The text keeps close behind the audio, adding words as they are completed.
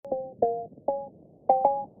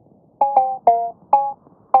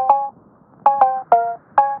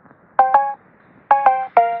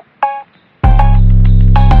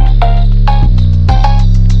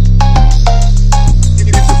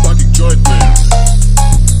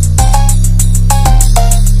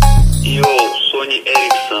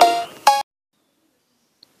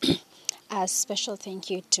special thank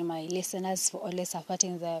you to my listeners for always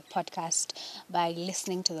supporting the podcast by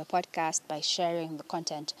listening to the podcast, by sharing the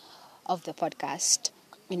content of the podcast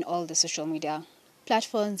in all the social media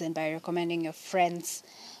platforms, and by recommending your friends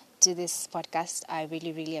to this podcast. I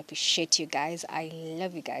really, really appreciate you guys. I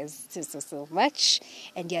love you guys so much.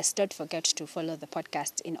 And yes, don't forget to follow the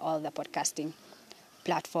podcast in all the podcasting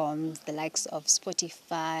platforms, the likes of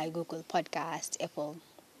Spotify, Google Podcast, Apple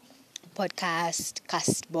Podcast,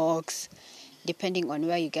 Castbox, depending on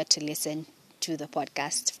where you get to listen to the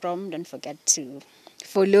podcast from. Don't forget to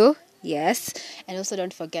follow, yes, and also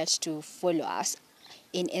don't forget to follow us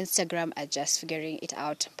in Instagram at Just Figuring It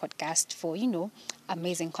Out Podcast for,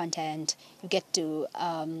 amazing content. You get to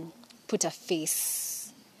put a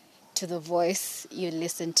face to the voice you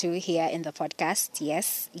listen to here in the podcast.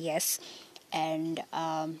 Yes. And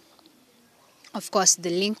of course, the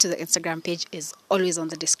link to the Instagram page is always on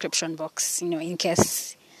the description box, in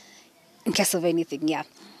case of anything, yeah.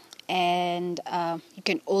 And you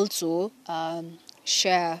can also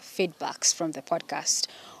share feedbacks from the podcast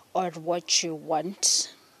or what you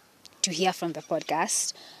want to hear from the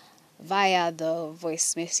podcast via the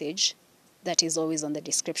voice message that is always on the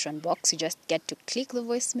description box. You just get to click the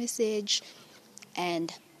voice message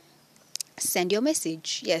and send your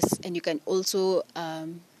message. Yes, and you can also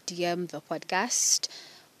DM the podcast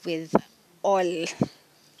with all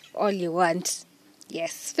you want.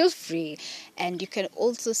 Yes, feel free. And you can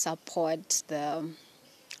also support the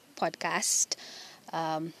podcast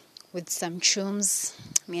with some chums.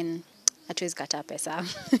 I mean, hatuwezi kataa pesa.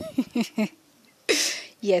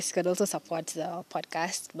 Yes, you can also support the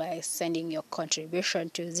podcast by sending your contribution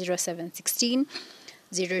to 0716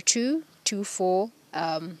 0224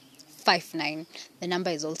 59. The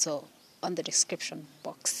number is also on the description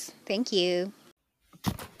box. Thank you.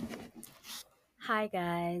 Hi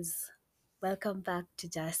guys, welcome back to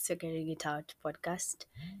Just Figuring It Out podcast.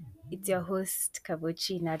 It's your host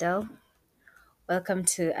Kabuchi Nadal. Welcome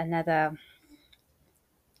to another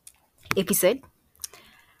episode.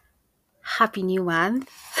 Happy new month.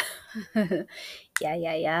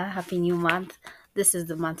 Yeah. Happy new month. This is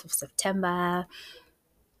the month of September.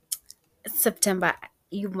 September,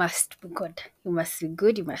 you must be good. You must be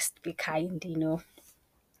good. You must be kind,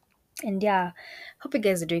 And yeah, hope you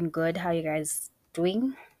guys are doing good. How you guys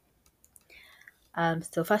doing?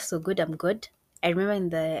 So far so good. I'm good. I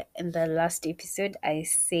remember in the last episode I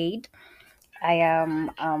said I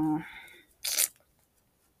am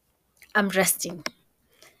I'm resting.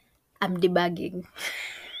 I'm debugging.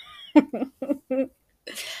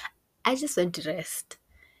 I just want to rest.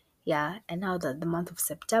 Yeah, and now that the month of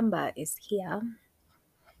September is here,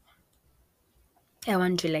 I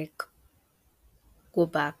want to go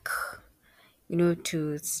back,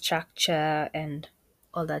 to structure and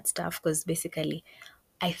all that stuff, because basically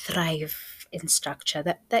I thrive in structure.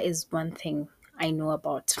 That is one thing I know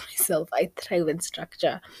about myself. I thrive in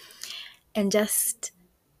structure. And just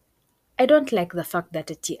I don't like the fact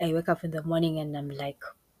that I wake up in the morning and I'm like,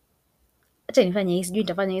 acha nifanye hii, sijui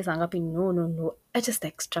nitafanya hii saa ngapi. No. I just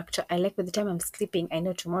like structure. I like by the time I'm sleeping, I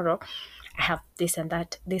know tomorrow I have this and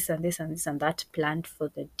that, this and this and this and that planned for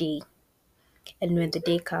the day. And when the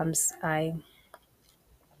day comes, I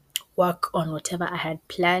work on whatever I had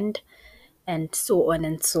planned and so on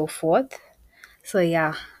and so forth. So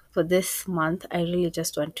yeah, for this month, I really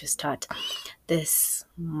just want to start this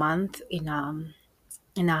month in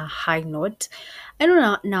a high note. I don't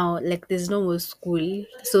know now, like there's no more school,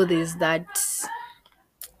 so there's that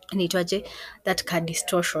that kind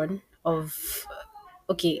distortion of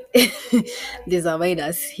okay, there's a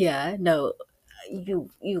virus here now. You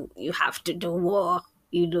have to do more,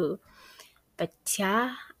 But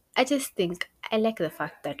yeah, I just think I like the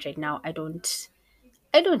fact that right now I don't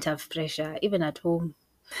have pressure even at home.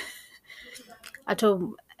 At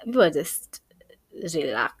home, people are just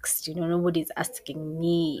relaxed. Nobody's asking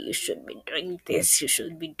me, you should be doing this, you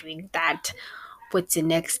should be doing that. What's the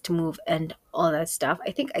next move and all that stuff.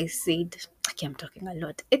 I think I said, okay, I'm talking a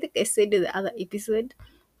lot. I think I said in the other episode,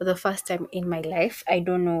 for the first time in my life, I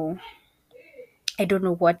don't know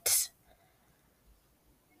what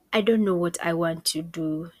I want to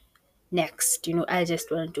do next. I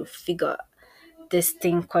just want to figure this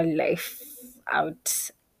thing called life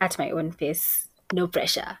out at my own pace, no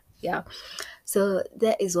pressure. Yeah. So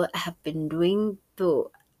that is what I have been doing,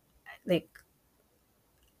 though. Like,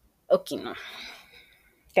 okay, no,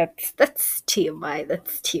 that's TMI.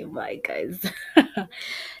 That's TMI, guys.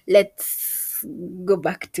 Let's go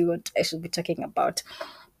back to what I should be talking about.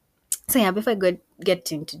 So yeah, before I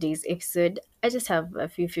get into today's episode, I just have a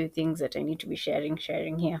few things that I need to be sharing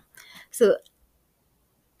here. So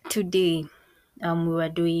today, we were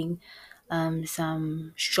doing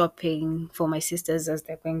some shopping for my sisters as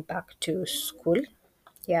they're going back to school.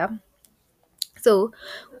 Yeah. So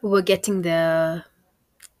we were getting the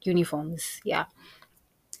uniforms. Yeah.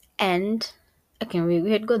 And okay,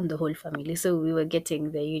 we had gotten the whole family, so we were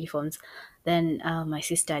getting the uniforms. Then my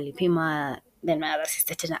sister alipima, then my other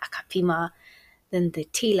sister tena akapima. Then the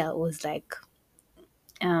tailor was like,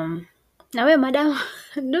 nawe madam.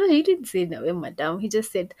 No, he didn't say nawe madam. He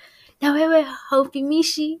just said, nawewe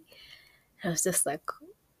haupimishi. I was just like,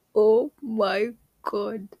 oh my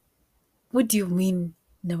god, what do you mean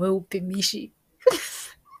nawe upimishi?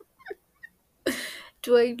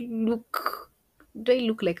 Do I look do I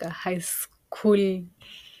look like a high school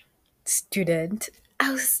student?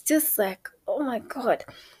 I was just like, oh my god.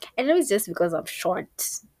 I know it's just because I'm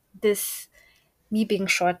short. This me being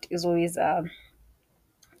short is always a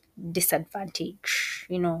disadvantage.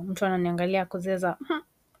 Mtu ananiangalia kuzeza,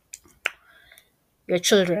 your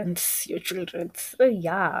children's. So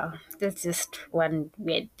yeah, that's just one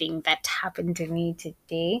weird thing that happened to me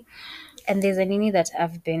today. And there's a nini that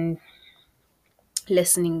I've been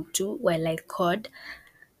listening to while I code.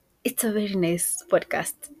 It's a very nice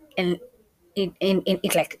podcast, and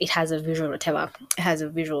it like it has a visual, whatever. It has a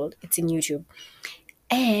visual. It's in YouTube.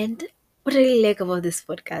 And what I really like about this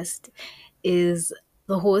podcast is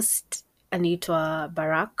the host, Anita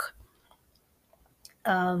Barak.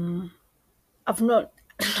 I've not,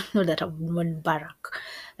 I don't know that I've known Barak.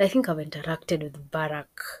 I think I've interacted with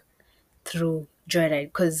Barak through Joyride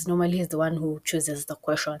because normally he's the one who chooses the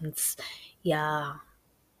questions. Yeah,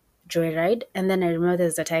 Joyride. And then I remember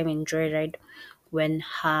there's a time in Joyride when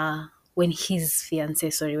his fiance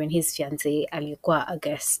alikuwa a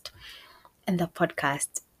guest in the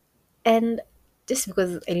podcast. And just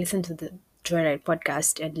because I listened to the Joyride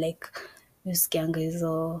podcast and like nisikianga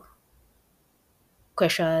hizo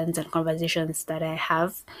questions and conversations that I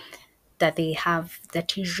have that they have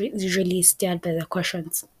that usually steered by the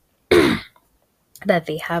questions that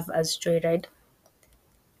they have as Joyride.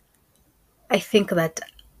 I think that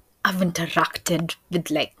I've interacted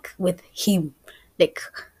with him. Like,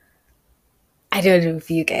 I don't know if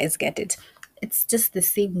you guys get it. It's just the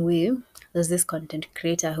same way. There's this content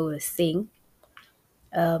creator who was saying,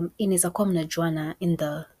 inaweza kuwa mnajuana in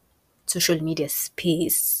the social media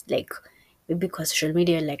space, like maybe because social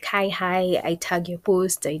media, like hi, I tag your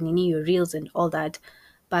post, I nini your reels and all that,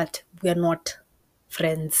 but we are not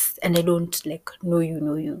friends, and I don't like know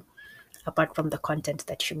you apart from the content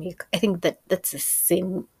that you make. I think that that's the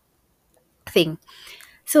same thing.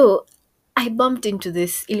 So I bumped into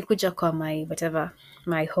this ilikuja kwa my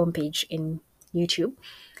homepage in YouTube.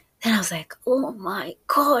 Then I was like, oh my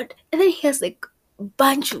god. And then he has like a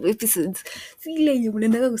bunch of episodes. Si ile yenye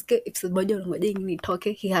mnaendaga kusikia episode moja unangoja ingine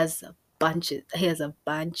itoke. He has a bunch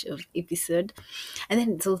of episode. And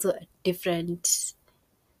then it's also a different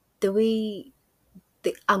the way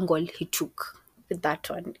the angle he took with that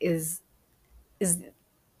one is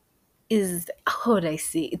how would I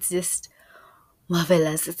say, it's just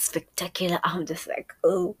marvelous, it's spectacular. I'm just like,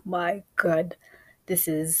 oh my god, this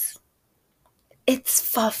is it's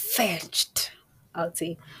far-fetched, I'll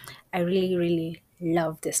say. I really, really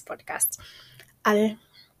love this podcast. I'll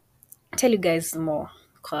tell you guys more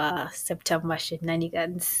kwa September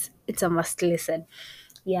shenanigans. It's a must listen.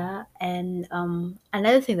 Yeah, and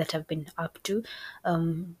another thing that I've been up to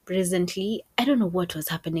recently, I don't know what was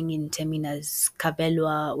happening in Temina's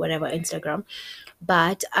Kabelwa, whatever Instagram,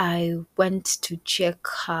 but I went to check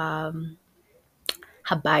her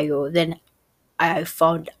bio. Then I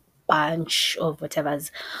found a bunch of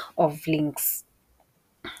whatever's of links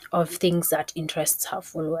of things that interests her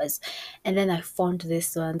followers. And then I found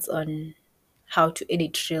this ones on how to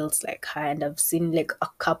edit reels like her, and I've seen like a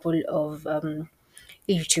couple of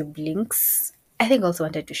YouTube links. I think I also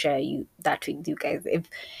wanted to share you that with you guys. If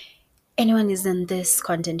anyone is in this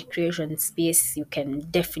content creation space, you can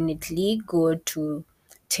definitely go to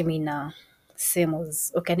Timina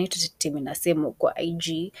Semos. Okay, I need to Timina Semo kwa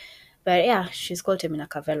IG. But yeah, she's called Timina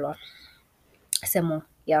Kavelwa. Semo,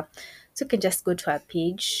 yeah. So you can just go to her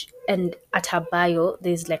page, and at her bio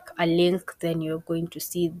there's like a link. Then you're going to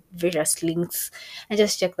see various links, and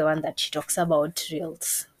just check the one that she talks about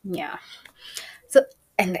reels. Yeah. So,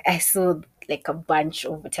 and I saw like a bunch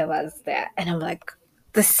of whatever's there, and I'm like,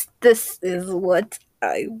 this is what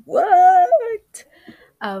I want.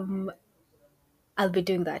 Um, I'll be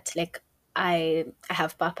doing that. Like I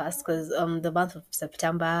have purpose because the month of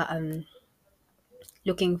September I'm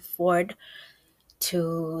looking forward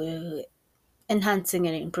to enhancing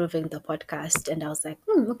and improving the podcast. And I was like,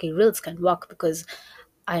 okay, reels can work because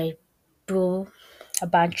I do a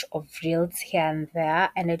bunch of reels here and there,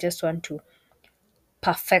 and I just want to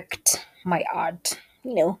perfect my art.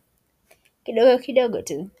 Kidogo kidogo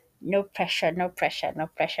too. No pressure, no pressure, no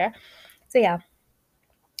pressure. So yeah,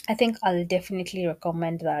 I think I'll definitely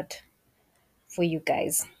recommend that for you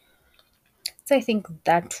guys. So I think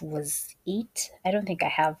that was it. I don't think I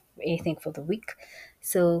have anything for the week.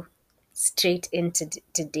 So straight into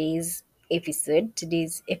today's episode.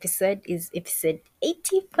 Today's episode is episode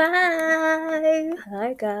 85.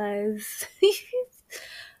 Hi guys.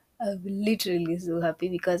 I'm literally so happy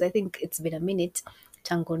because I think it's been a minute.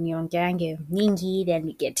 Tangu niongeange mingi, then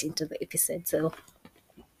we get into the episode. So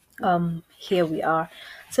here we are.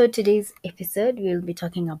 So today's episode we'll be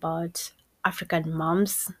talking about African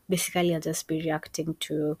moms. Basically, I'll just be reacting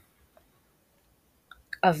to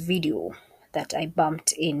a video that I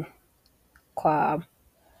bumped in kwa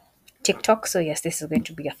TikTok. So yes, this is going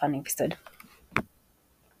to be a fun episode.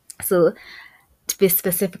 So to be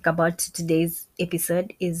specific about today's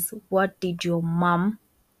episode is, what did your mom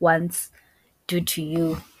once do to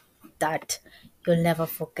you that you'll never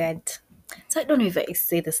forget? So I don't know if I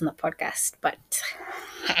say this in the podcast, but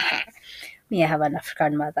me, I have an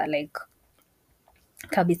African mother, like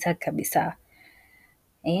kabisa kabisa.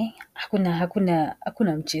 Hakuna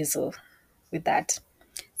mchezo with that.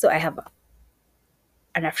 So I have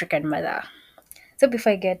an African mother. So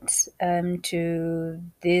before I get to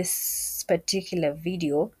this particular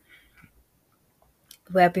video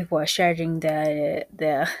where people are sharing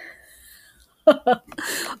the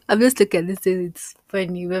I'm just looking at this, it's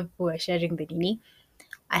funny where people are sharing the nini.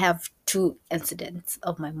 I have two incidents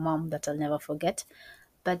of my mom that I'll never forget,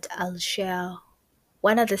 but I'll share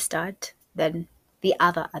one at the start, then the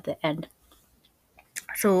other at the end.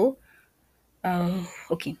 So,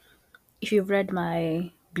 okay, if you've read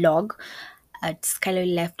my blog at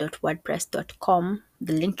skylarlife.wordpress.com,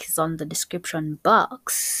 the link is on the description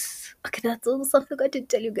box. Okay, that's also something I didn't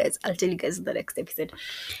tell you guys. I'll tell you guys in the next episode.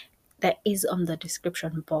 That is on the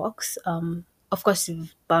description box. Of course,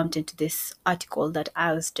 you've bumped into this article that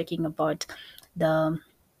I was talking about, the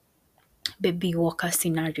baby walker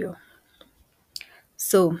scenario.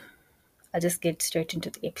 So I'll just get straight into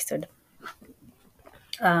the episode.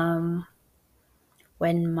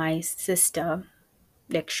 When my sister,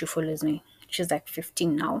 like, she follows me, she's like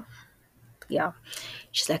 15 now. Yeah,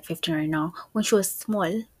 she's like 15 right now. When she was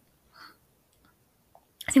small,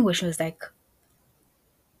 I think when she was like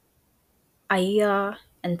a year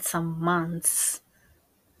and some months,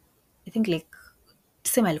 I think like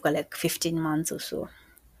same alikuwa like 15 months or so.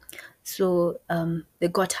 So they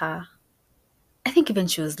got her, I think even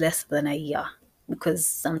she was less than a year, because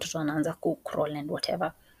some mtoto anaanza crawl and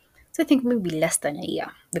whatever. So I think maybe less than a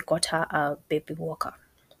year. They got her a baby walker.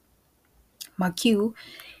 Makiu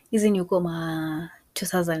is in Yukoma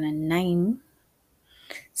 2009.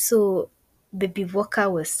 So baby walker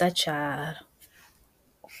was such a,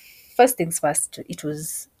 first things first, it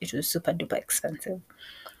was super duper expensive.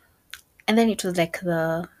 And then it was like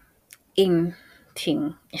the in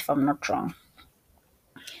thing, if I'm not wrong.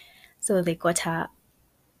 So they got her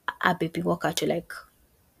a baby walker to like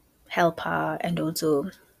help her, and also,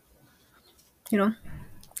 you know,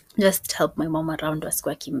 just help my mom around,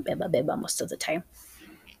 wasikuwa akimbeba beba most of the time.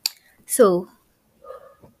 So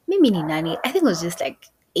mimi ni nani? I think I was just like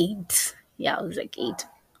 8. Yeah, I was like 8.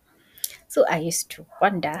 So I used to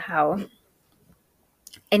wonder how,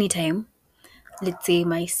 anytime, let's say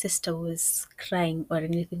my sister was crying or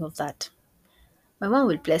anything of that, my mom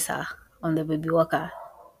will place her on the baby walker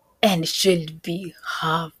and she'll be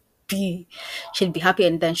happy. She'll be happy,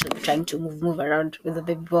 and then she'll be trying to move around with the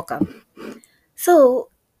baby walker. So,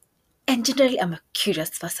 and generally, I'm a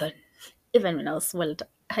curious person. Even when I was small,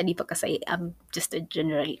 hadi paka sahi, I'm just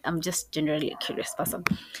generally a curious person.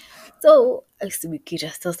 So I used to be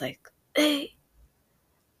curious. I was like, hey,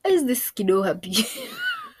 is this kiddo happy?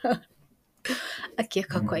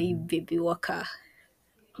 Akieka kwa hii baby walker.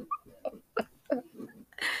 I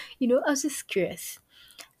was just curious.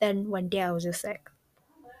 Then one day I was just like,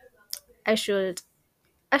 I should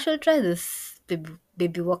try this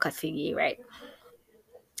baby walker thingy, right?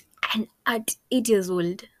 And at 8 years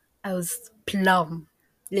old, I was plumb.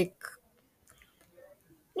 Like,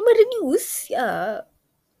 reduce, yeah.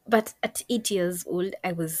 But at 8 years old,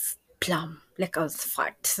 I was plumb. Like, I was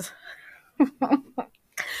fat. So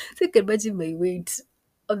you can imagine my weight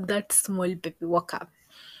on that small baby walker.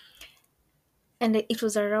 And it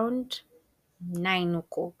was around 9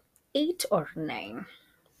 o'clock, 8 or 9.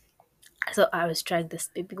 So I was trying this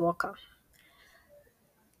baby walker.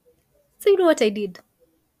 So you know what I did?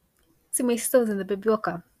 See, my sister was in the baby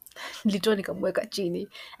walker. Nilitoa nikamweka chini.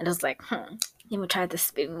 And I was like, let me try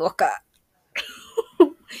this baby walker.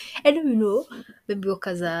 And baby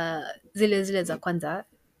walker zile za kwanza,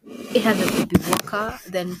 It has a baby walker,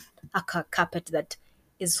 then a carpet that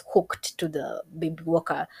is hooked to the baby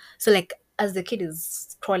walker. So like as the kid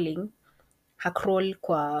is crawling, her crawl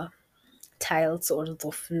kwa tiles or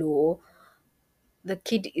the floor, the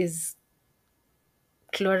kid is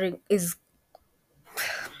is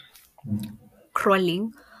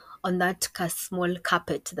crawling on that small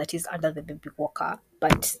carpet that is under the baby walker,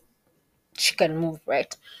 but she can move,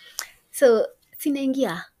 right? So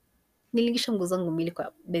sinaingia, nilingisha nguo zangu mbili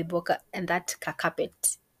kwa baby walker, and that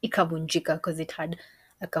carpet ikavunjika because it had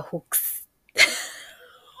like a hooks.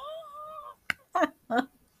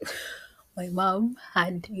 My mom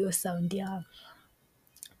had your sound, yeah,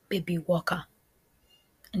 baby walker,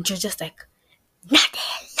 and she was just like,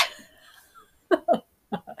 Nadel,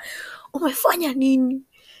 umefanya nini?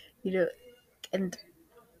 You know, and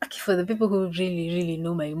okay, for the people who really, really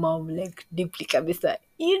know my mom, like deeply kabisa,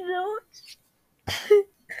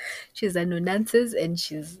 she's a no-nonsense and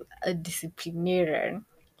she's a disciplinarian.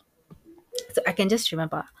 So I can just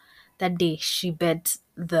remember that day she bet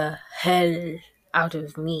the hell out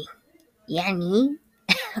of me. Yani,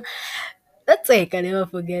 that's why I can never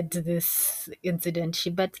forget this incident. She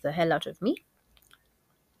bet the hell out of me.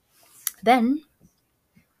 Then,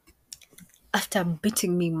 after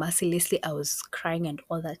beating me mercilessly, I was crying and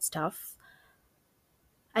all that stuff.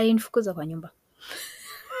 Alinifukuza kwa nyumba.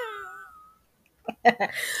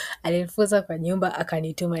 Alinifukuza kwa nyumba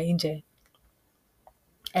akanituma nje.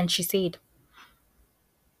 And she said,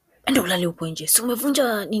 enda ulale huko nje. Si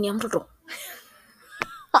umevunja nini ya mtoto?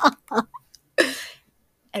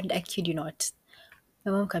 And I kid you not,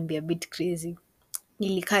 my mom can be a bit crazy.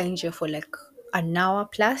 Nilikaa nje for like an hour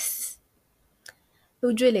plus.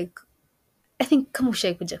 Ujue like, I think kama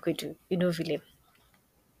ushai kuja kwetu, you know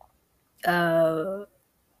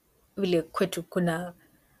vile kwetu kuna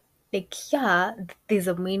like, yeah, there's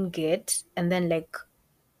a main gate and then like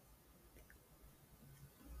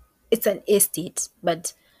it's an estate,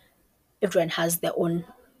 but everyone has their own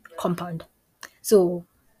compound. So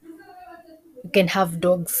you can have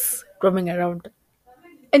dogs roaming around.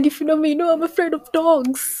 And if you know me, you know I'm afraid of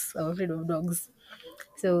dogs. I'm afraid of dogs.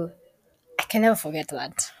 So I can never forget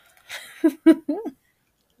that.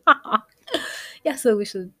 Yeah, so we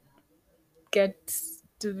should get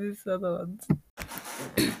to this other ones.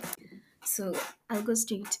 So I'll go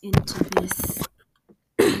straight into this,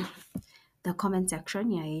 the comment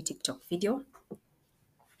section, yeah, a TikTok video.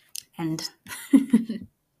 And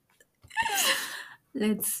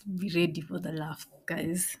let's be ready for the laugh,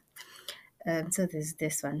 guys. So there's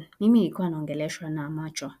this one. Mimi nilikuwa naongeleshwa na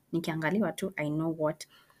macho. Nikiangaliwa tu, I know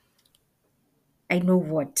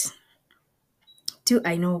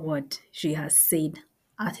what she has said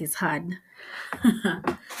at his head.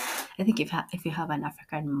 I think if you have an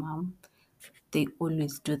African mom, they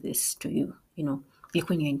always do this to you. You know, like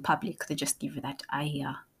when you're in public, they just give you that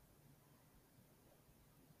eye.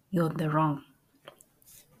 You're on the wrong.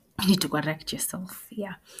 You need to correct yourself.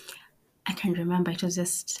 Yeah, I can remember it was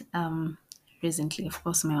just recently. Of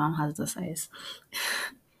course, my mom has this eyes.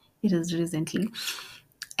 It was recently.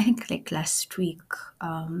 I think like last week.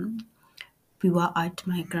 We were at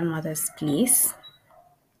my grandmother's place.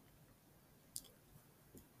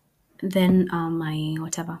 Then my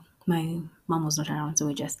mom was not around, so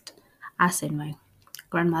we just us and my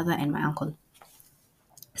grandmother and my uncle.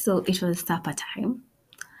 So it was supper time.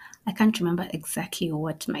 I can't remember exactly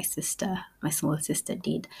what my small sister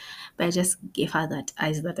did, but I just gave her that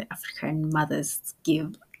eyes that the African mothers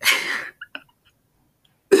give.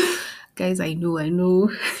 Guys, I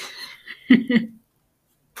know.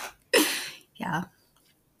 Yeah.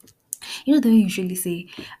 You know, they usually say,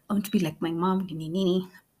 I want to be like my mom, nini nini.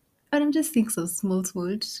 And I'm just seeing some small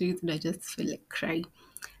trees and I just feel like crying.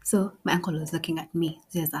 So my uncle was looking at me,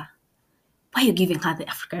 Zeza, why are you giving her the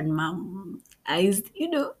African mom eyes?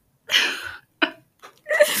 You know?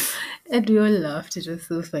 And we all laughed. It was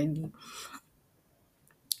so funny.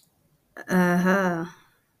 Uh-huh.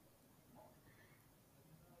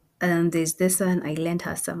 And there's this one, I lent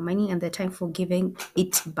her some money, and the time for giving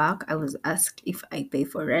it back, I was asked if I pay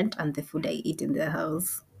for rent and the food I eat in the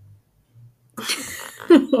house.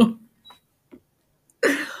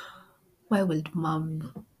 Why would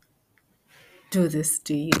mom do this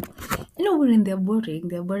to you? You know, when they're boring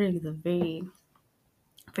with a very,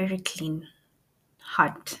 very clean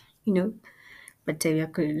heart, you know? But ya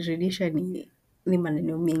kurudisha ni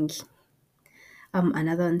maneno mingi.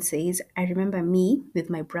 Another one says, I remember me with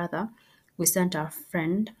my brother, we sent our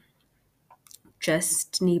friend,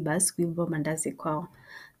 just neighbors, kuiba mandazi kwao.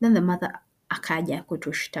 Then the mother akaja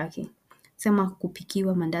kutushtaki. Sema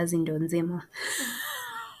kupikiwa mandazi ndo nzima.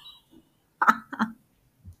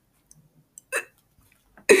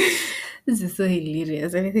 This is so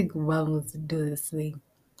hilarious. And I think mom would do the same.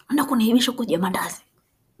 Anda kunihimisha kuja mandazi.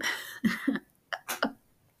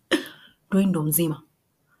 Ndio ndo mzima.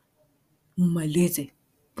 Mmalize.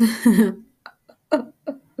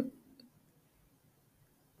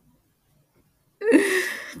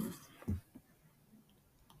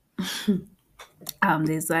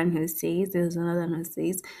 There's another one who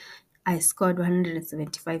says, I scored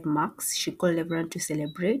 175 marks. She called everyone to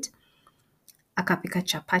celebrate. Akapika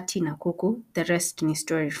chapati na kuku. The rest ni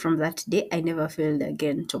story. From that day, I never failed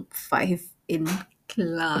again. Top 5 in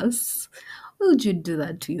class. Why would you do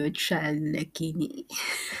that to your child, lakini?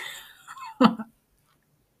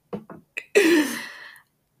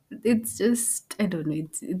 It's just, I don't know,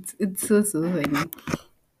 it's so funny.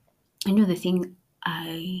 I know the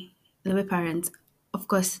way parents, of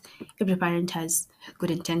course, every parent has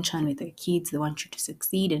good intention with their kids. They want you to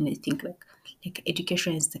succeed, and they think like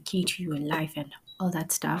education is the key to your life and all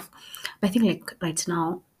that stuff. But I think like right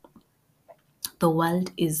now, the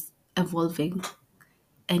world is evolving,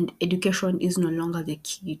 and education is no longer the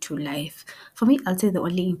key to life. For me, I'll say the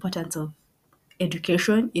only importance of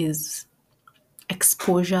education is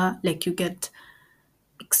exposure. Like you get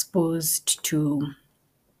exposed to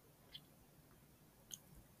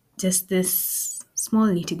just this small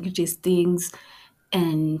nitty-gritty things,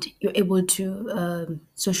 and you're able to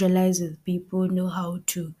socialize with people, know how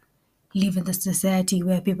to live in the society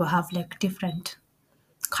where people have like different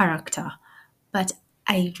character. But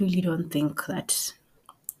I really don't think that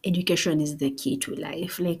education is the key to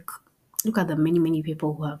life. Like, look at the many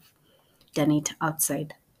people who have done it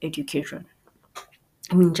outside education.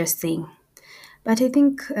 I mean, just saying. But I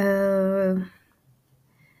think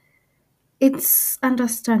it's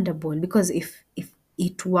understandable, because if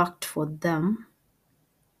it worked for them,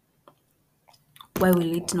 why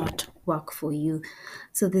will it not work for you?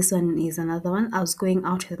 So this one is another one. I was going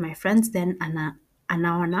out with my friends, then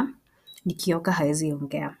anaona nikioka hawezi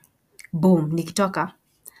ongea. Boom, nikitoka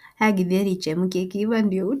haya githeri ichemke, ikiiva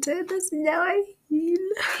ndio utaenda. Sijawahi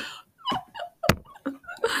ila.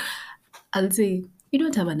 I'll say, you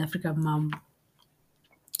don't have an African mom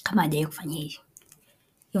kama hajawahi kufanya hivi.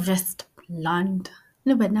 You've just learned.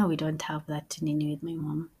 No, but now we don't have that nini with my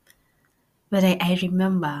mom. But I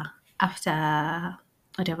remember after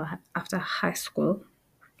high school,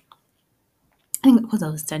 I think because I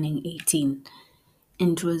was turning 18,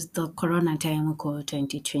 and it was the corona time called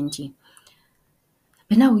 2020.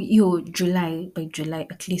 But now by July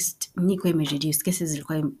at least niko imereduce, cases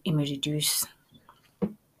zilikuwa imereduce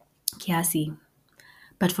kiasi.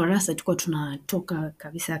 But for us, hatukuwa tunatoka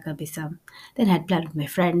kabisa. Then I had planned with my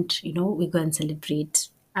friend, we go and celebrate.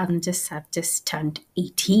 I've just turned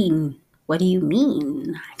 18. What do you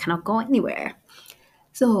mean? I cannot go anywhere.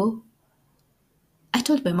 So I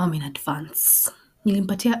told my mom in advance.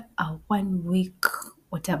 Nilimpatia a 1 week,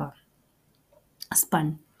 whatever,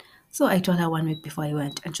 span. So I told her 1 week before I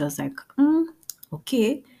went, and she was like,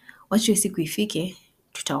 okay, wacha siku ifike,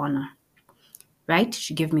 tutaona. Right?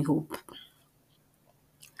 She gave me hope.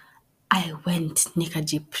 I went,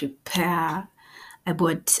 prepare. I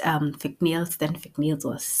bought fake nails. Then fake nails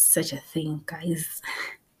was such a thing, guys.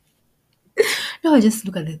 Now I just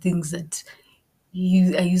look at the things that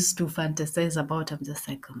I used to fantasize about. I'm just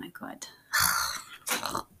like, oh my god.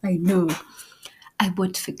 I know. I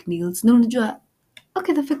bought fake nails. No,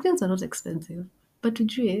 okay, the fake nails are not expensive. But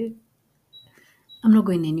I'm not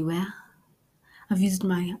going anywhere. I've used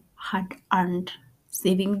my hard-earned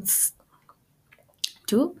savings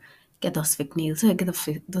to get those fake nails. So I get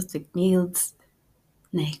those fake nails.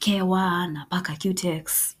 Naekewa, napaka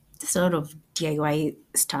Q-Tex. Just a lot of DIY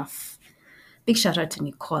stuff. Big shout out to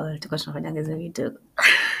Nicole. Tulikuwa tunafanyanga hizo vitu.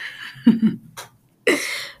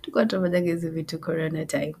 Tulikuwa tunafanyanga hizo vitu corona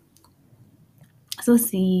time. So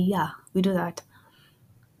we do that.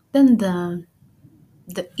 Then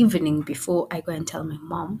the evening before, I go and tell my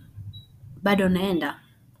mom, bado naenda.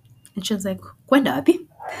 And she was like, kwenda wapi?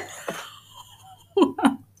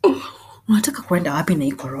 Unataka kwenda wapi na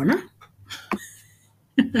hii corona?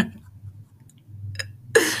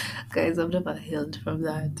 Guys, I've never healed from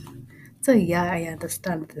that. So I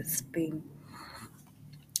understand this pain.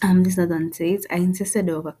 This other one says, I insisted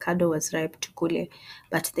the avocado was ripe tukule,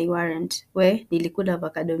 but they weren't. Nilikula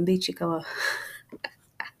avocado mbichi kama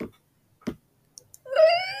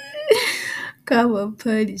kama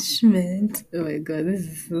punishment. Oh my god, this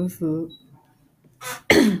is so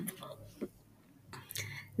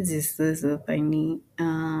this is so funny.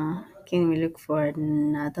 Can we look for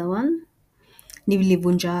another one?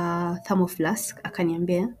 Nilivunja thermoflask,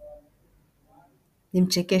 akaniambia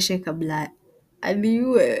nimchekeshe kabla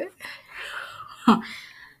aliue.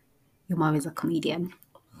 Your mom is a comedian.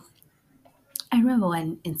 I remember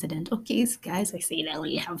one incident. Okay, guys, I said I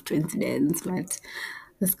only have two incidents, but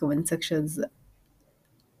this comment sections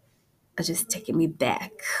are just taking me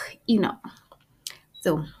back, you know.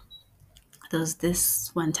 So there was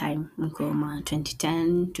this one time in Goma,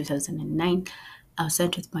 2010, 2009. I was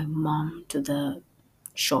sent with my mom to the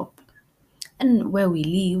shop. And where we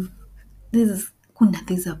live, there's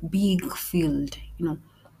a big field, you know.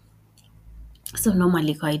 So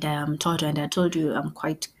normally quite I'm taught, and I told you I'm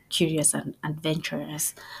quite curious and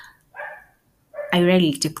adventurous. I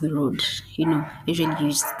rarely take the road, you know. I usually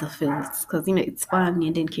use the fields because you know it's fun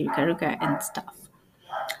and then kirikaruka and stuff.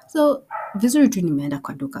 So vizuri tu nimeenda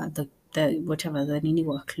kwa duka, the whatever the nini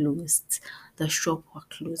were closed, the shop were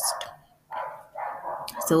closed.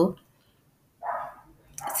 So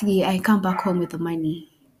see, I come back home with the money,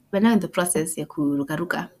 but now in the process ya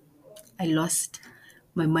kurukaruka, I lost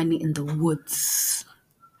my money in the woods.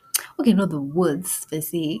 Okay, not the woods per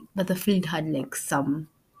se, but the field had like some.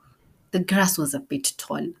 The grass was a bit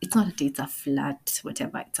tall. It's not that it's a flat,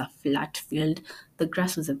 whatever. It's a flat field. The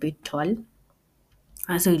grass was a bit tall,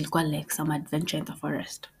 and so ilikuwa like some adventure in the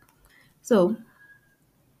forest. So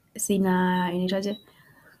sina initaje,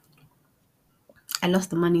 I lost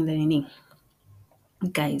the money in the nini.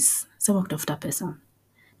 Guys, sema kutafuta pesa.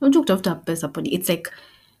 Unajua kutafuta pesa podi. It's like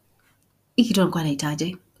hii kitu nilikuwa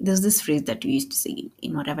nahitaji. There's this phrase that we used to say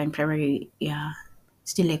in whatever in primary, yeah.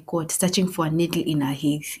 Still like quote, searching for a needle in a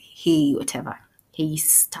hay, whatever.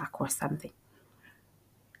 Haystack or something.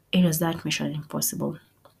 It was that mission impossible.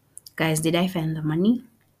 Guys, did I find the money?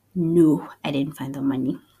 No, I didn't find the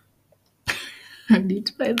money. I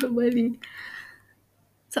didn't find the money.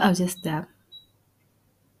 So I was just there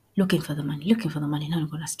looking for the money, looking for the money. Now I'm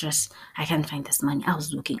gonna stress. I can't find this money. I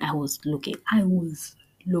was looking.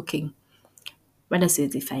 Rather say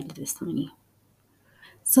they find this money.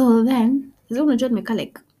 So then, there's only John make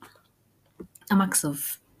like a max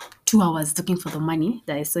of 2 hours looking for the money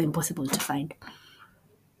that is so impossible to find.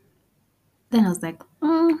 Then I was like,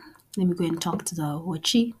 let me go and talk to the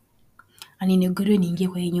wachi. And inigure niingie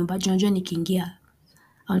kwa hii nyumba. Unajua nikiingia,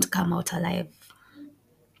 I want to come out alive.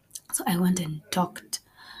 So I went and talked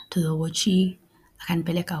to the wachi.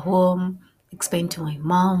 Akanipeleka home, explained to my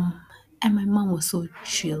mom. And my mom was so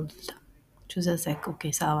chilled. She was just like,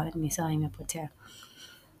 okay, sawa, ni sawa imepotea.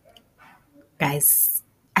 Guys,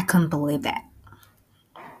 I can't believe that.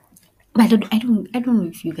 But I don't know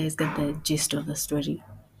if you guys get the gist of the story.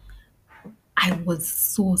 I was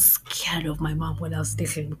so scared of my mom when I was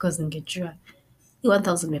listening because ningejua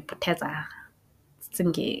 1000 imepoteza.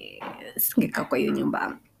 Singekaa kwa hiyo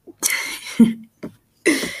nyumba.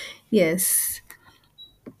 Yes.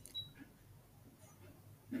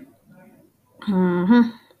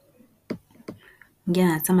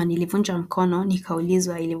 Mwingine anasema nilivunja mkono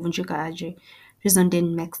nikaulizwa ilivunjika aje. Reason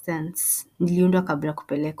didn't make sense. Niliundwa kabla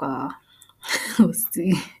kupelekwa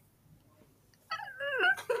hosi.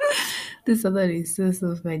 This other is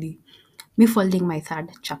so funny. Me folding my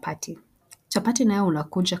third chapati. Chapati nayo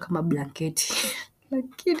unakunja kama blanketi.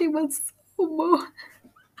 Lakini masomo.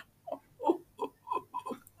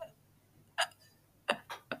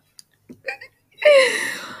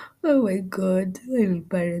 Oh my god. My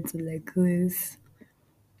parents are like this.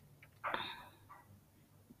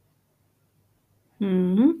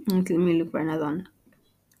 Let me look for another one.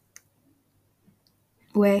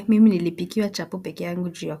 Mimi nilipikiwa chapo peke yangu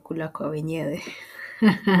juu ya kula kwa wenyewe.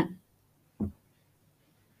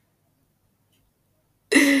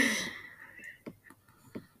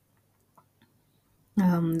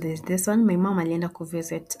 There's this one. My mom alienda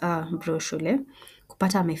kuvisit bro shule.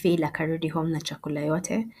 Kupata amefail akarudi home na chakula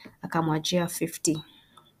yote. Akamwajia 50.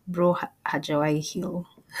 Bro hajawahi heal.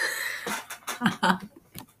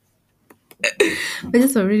 But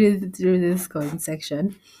just for reading through this comment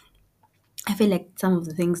section, I feel like some of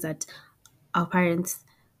the things that our parents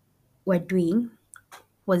were doing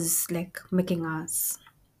was like making us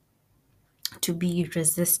to be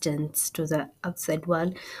resistant to the outside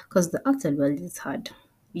world because the outside world is hard.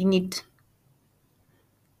 You need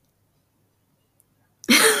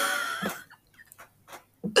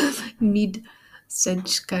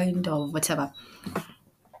such kind of whatever.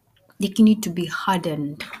 Like you need to be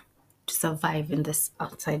hardened to survive in this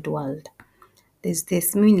outside world. There's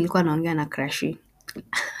this, mimi nilikuwa naongea na crushi.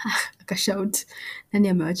 Akashout, nani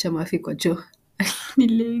amewacha mafi kwa choo?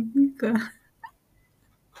 Niliaibika.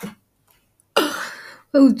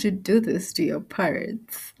 Why would you do this to your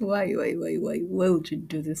parents? Why would you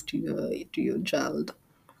do this to your child?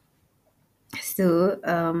 So,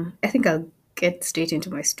 I think I'll get straight into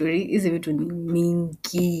my story. Is it between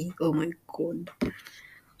mingi? Oh my god.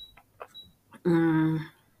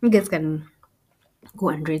 You guys can go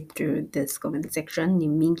and read through this comment section. Ni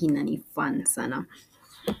mingi na ni fun sana.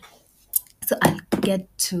 So I'll get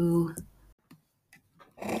to.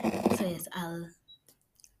 So yes, I'll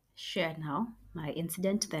share now my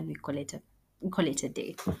incident. Then we call it a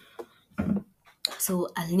day. So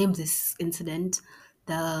I'll name this incident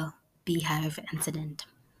the beehive incident.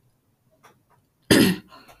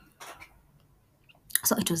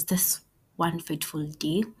 So it was this one fateful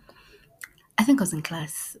day. I think I was in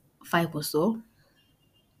class 5 or so.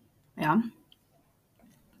 Yeah.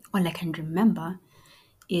 All I can remember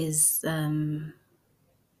is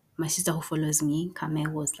my sister who follows me,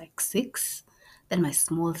 Kame, was like 6. Then my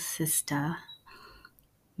small sister,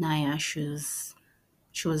 Naya, she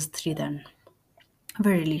was 3 then,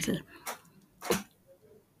 very little.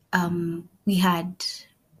 We had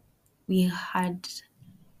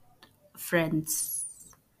friends,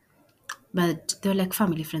 but they were like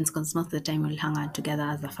family friends because most of the time we'll hang out together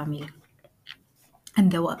as a family.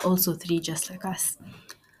 And there were also 3 just like us.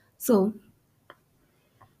 So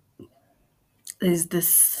there's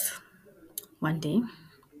this one day,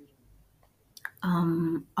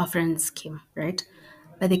 our friends came, right?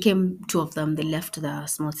 But they came, 2 of them, they left the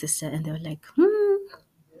small sister and they were like,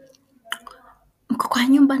 mko kwa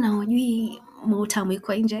nyumba na hujui mautamu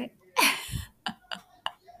iko nje.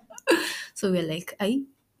 So we were like, ai,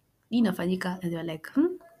 hii inafanyika? And they were like,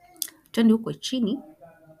 twende huko chini,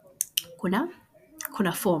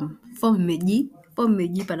 kuna form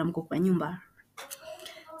imejipa na mko kwa nyumba.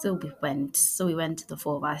 So we went, the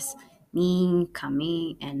 4 of us, me,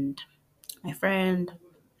 Kami, and my friend,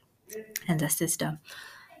 and the sister.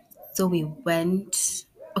 So we went,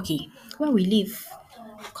 okay, where we live,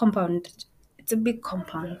 compound, it's a big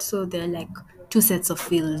compound. So there are like 2 sets of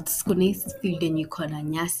fields. Kuna hii field yenye iko na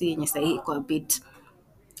nyasi yenye sahi iko a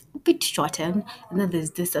bit shortened, and then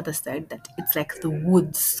there's this other side that it's like the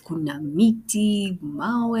woods. Kuna miti,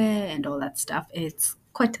 mawe, and all that stuff. It's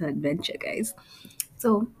quite an adventure, guys.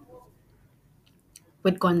 So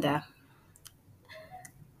we'd gone there.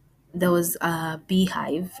 There was a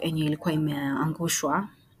beehive yenye ilikuwa imeangushwa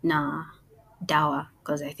na dawa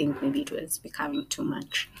because I think maybe it was becoming too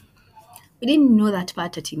much. We didn't know that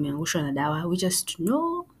part ati imeangushwa na dawa. We just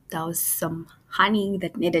know there was some honey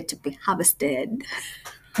that needed to be harvested.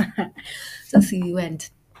 So we went.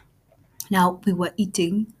 Now we were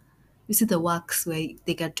eating. You see the wax where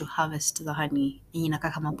they get to harvest the honey.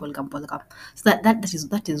 Inakaa kama polka. So that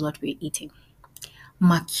is what we're eating.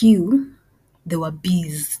 Makiu, there were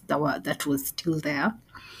bees that was still there.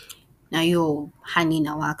 Na hiyo honey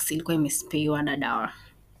na wax ilikuwa imespeiwa na dawa.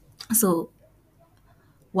 So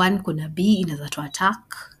 1, kuna bee inaweza to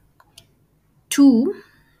attack. 2,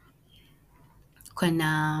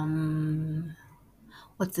 kuna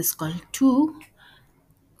what's this called? 2,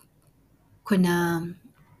 kuna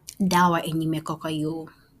dawa yenye imewekwa kwa hiyo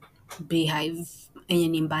beehive yenye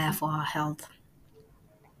ni mbaya for our health.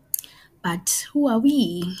 But who are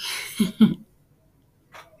we?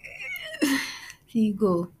 We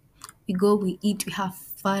go, we eat, we have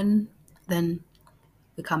fun, then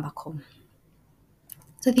we come back home.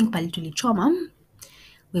 So I think pale tulichoma,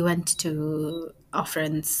 we went to our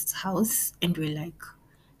friend's house and we were like,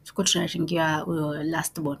 tuko tunaringia, we were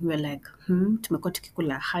last born, we were like, tumekuwa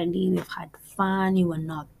tukikula honey, we've had fun, you were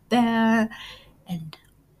not there, and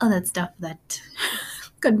all that stuff that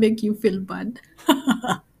can make you feel bad.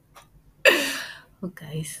 Oh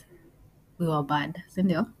guys, we were bad,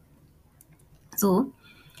 sindio? So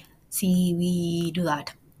see, we do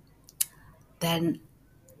that. Then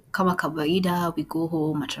kama kawaida, we go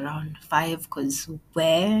home at around 5 because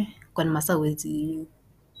kwa masa wezi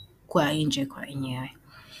kwa nje kwa enyewe.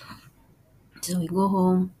 So we go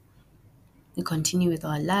home, we continue with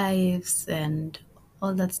our lives and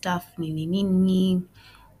all that stuff. Nini.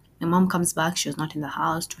 My mom comes back, she was not in the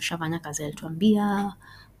house. Tushafanya kazi alituambia.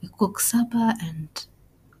 We cook supper and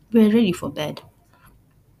we're ready for bed.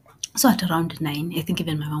 So at around 9, I think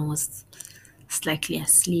even my mom was slightly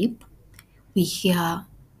asleep, we hear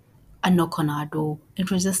a knock on our door. It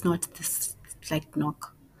was just not this like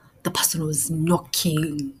knock. The person was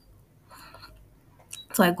knocking.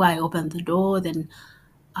 So I open the door, then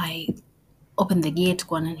I open the gate,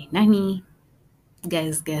 kwa nani.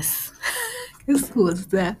 Guys, guess who was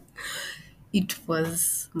there? It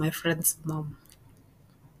was my friend's mom.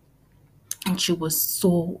 And she was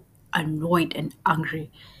so annoyed and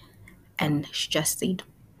angry. And she just said,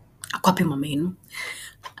 akwapi mama yenu?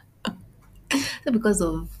 So because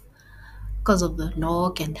of the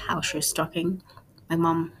knock and how she was talking, my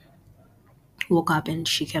mom woke up and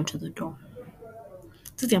she came to the door.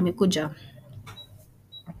 Sisi amekuja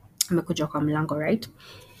kwa mlango, right?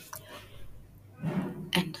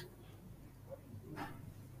 And